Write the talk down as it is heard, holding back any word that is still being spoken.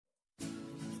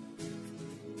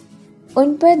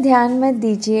उन पर ध्यान मत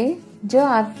दीजिए जो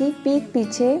आपकी पीठ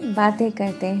पीछे बातें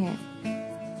करते हैं।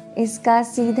 इसका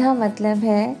सीधा मतलब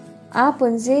है आप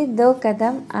उनसे 2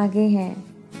 कदम आगे हैं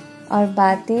और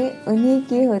बातें उन्हीं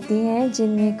की होती हैं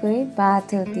जिनमें कोई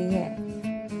बात होती है।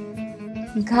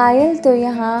 घायल तो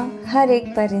यहाँ हर एक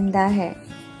परिंदा है,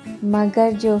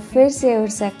 मगर जो फिर से उड़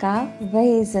सका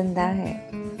वही जिंदा है।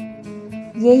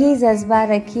 यही जज्बा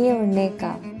रखिए उड़ने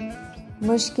का,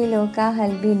 मुश्किलों का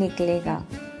हल भी निकलेगा।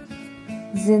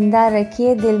 जिंदा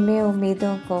रखिए दिल में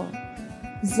उम्मीदों को,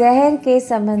 जहर के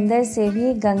समंदर से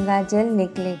भी गंगा जल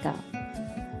निकलेगा।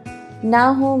 ना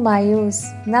हो मायूस,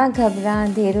 ना घबरा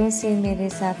अंधेरों से मेरे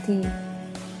साथी,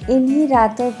 इन्हीं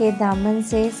रातों के दामन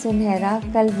से सुनहरा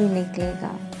कल भी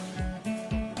निकलेगा।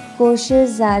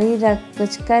 कोशिश जारी रख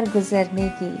कुछ कर गुजरने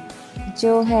की,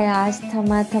 जो है आज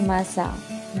थमा थमा सा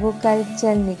वो कल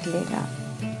चल निकलेगा।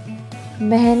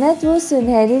 मेहनत वो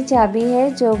सुनहरी चाबी है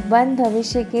जो बंद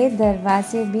भविष्य के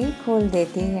दरवाजे भी खोल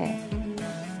देती है।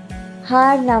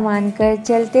 हार ना मानकर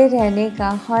चलते रहने का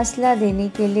हौसला देने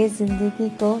के लिए जिंदगी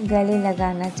को गले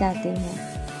लगाना चाहती हूँ।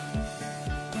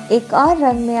 एक और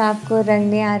रंग में आपको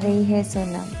रंगने आ रही है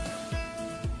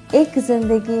सोनम। एक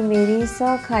जिंदगी मेरी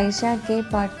 100 ख्वाहिशों के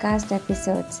पॉडकास्ट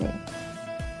एपिसोड से।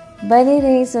 बने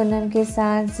रही सोनम के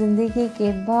साथ, जिंदगी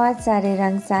के बहुत सारे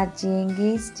रंग साथ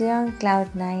जिएंगे। Stay on cloud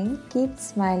 9, keep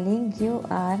smiling, you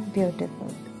are beautiful.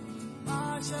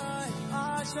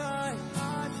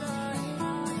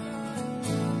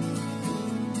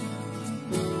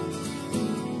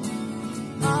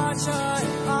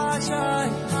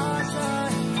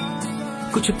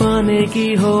 कुछ पाने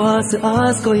की हो आस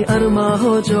आस, कोई अरमा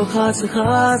हो जो खास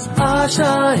खास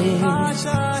आशाएं,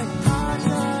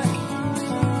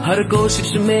 हर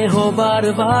कोशिश में हो बार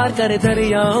बार, करे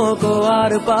दरियाओं को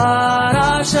आर पार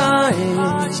आशाएं।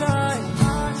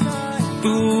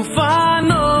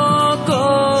 तूफानों को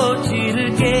चीर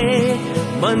के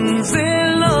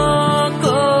मंजिलों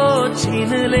को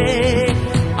छीन ले,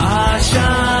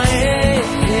 आशाएं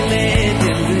हिले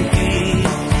दिल की,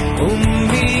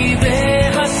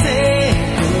 उम्मीदें हंसे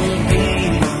दिल की।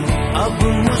 अब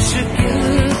मुश्किल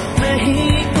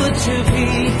नहीं कुछ भी,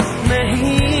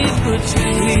 नहीं कुछ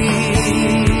भी।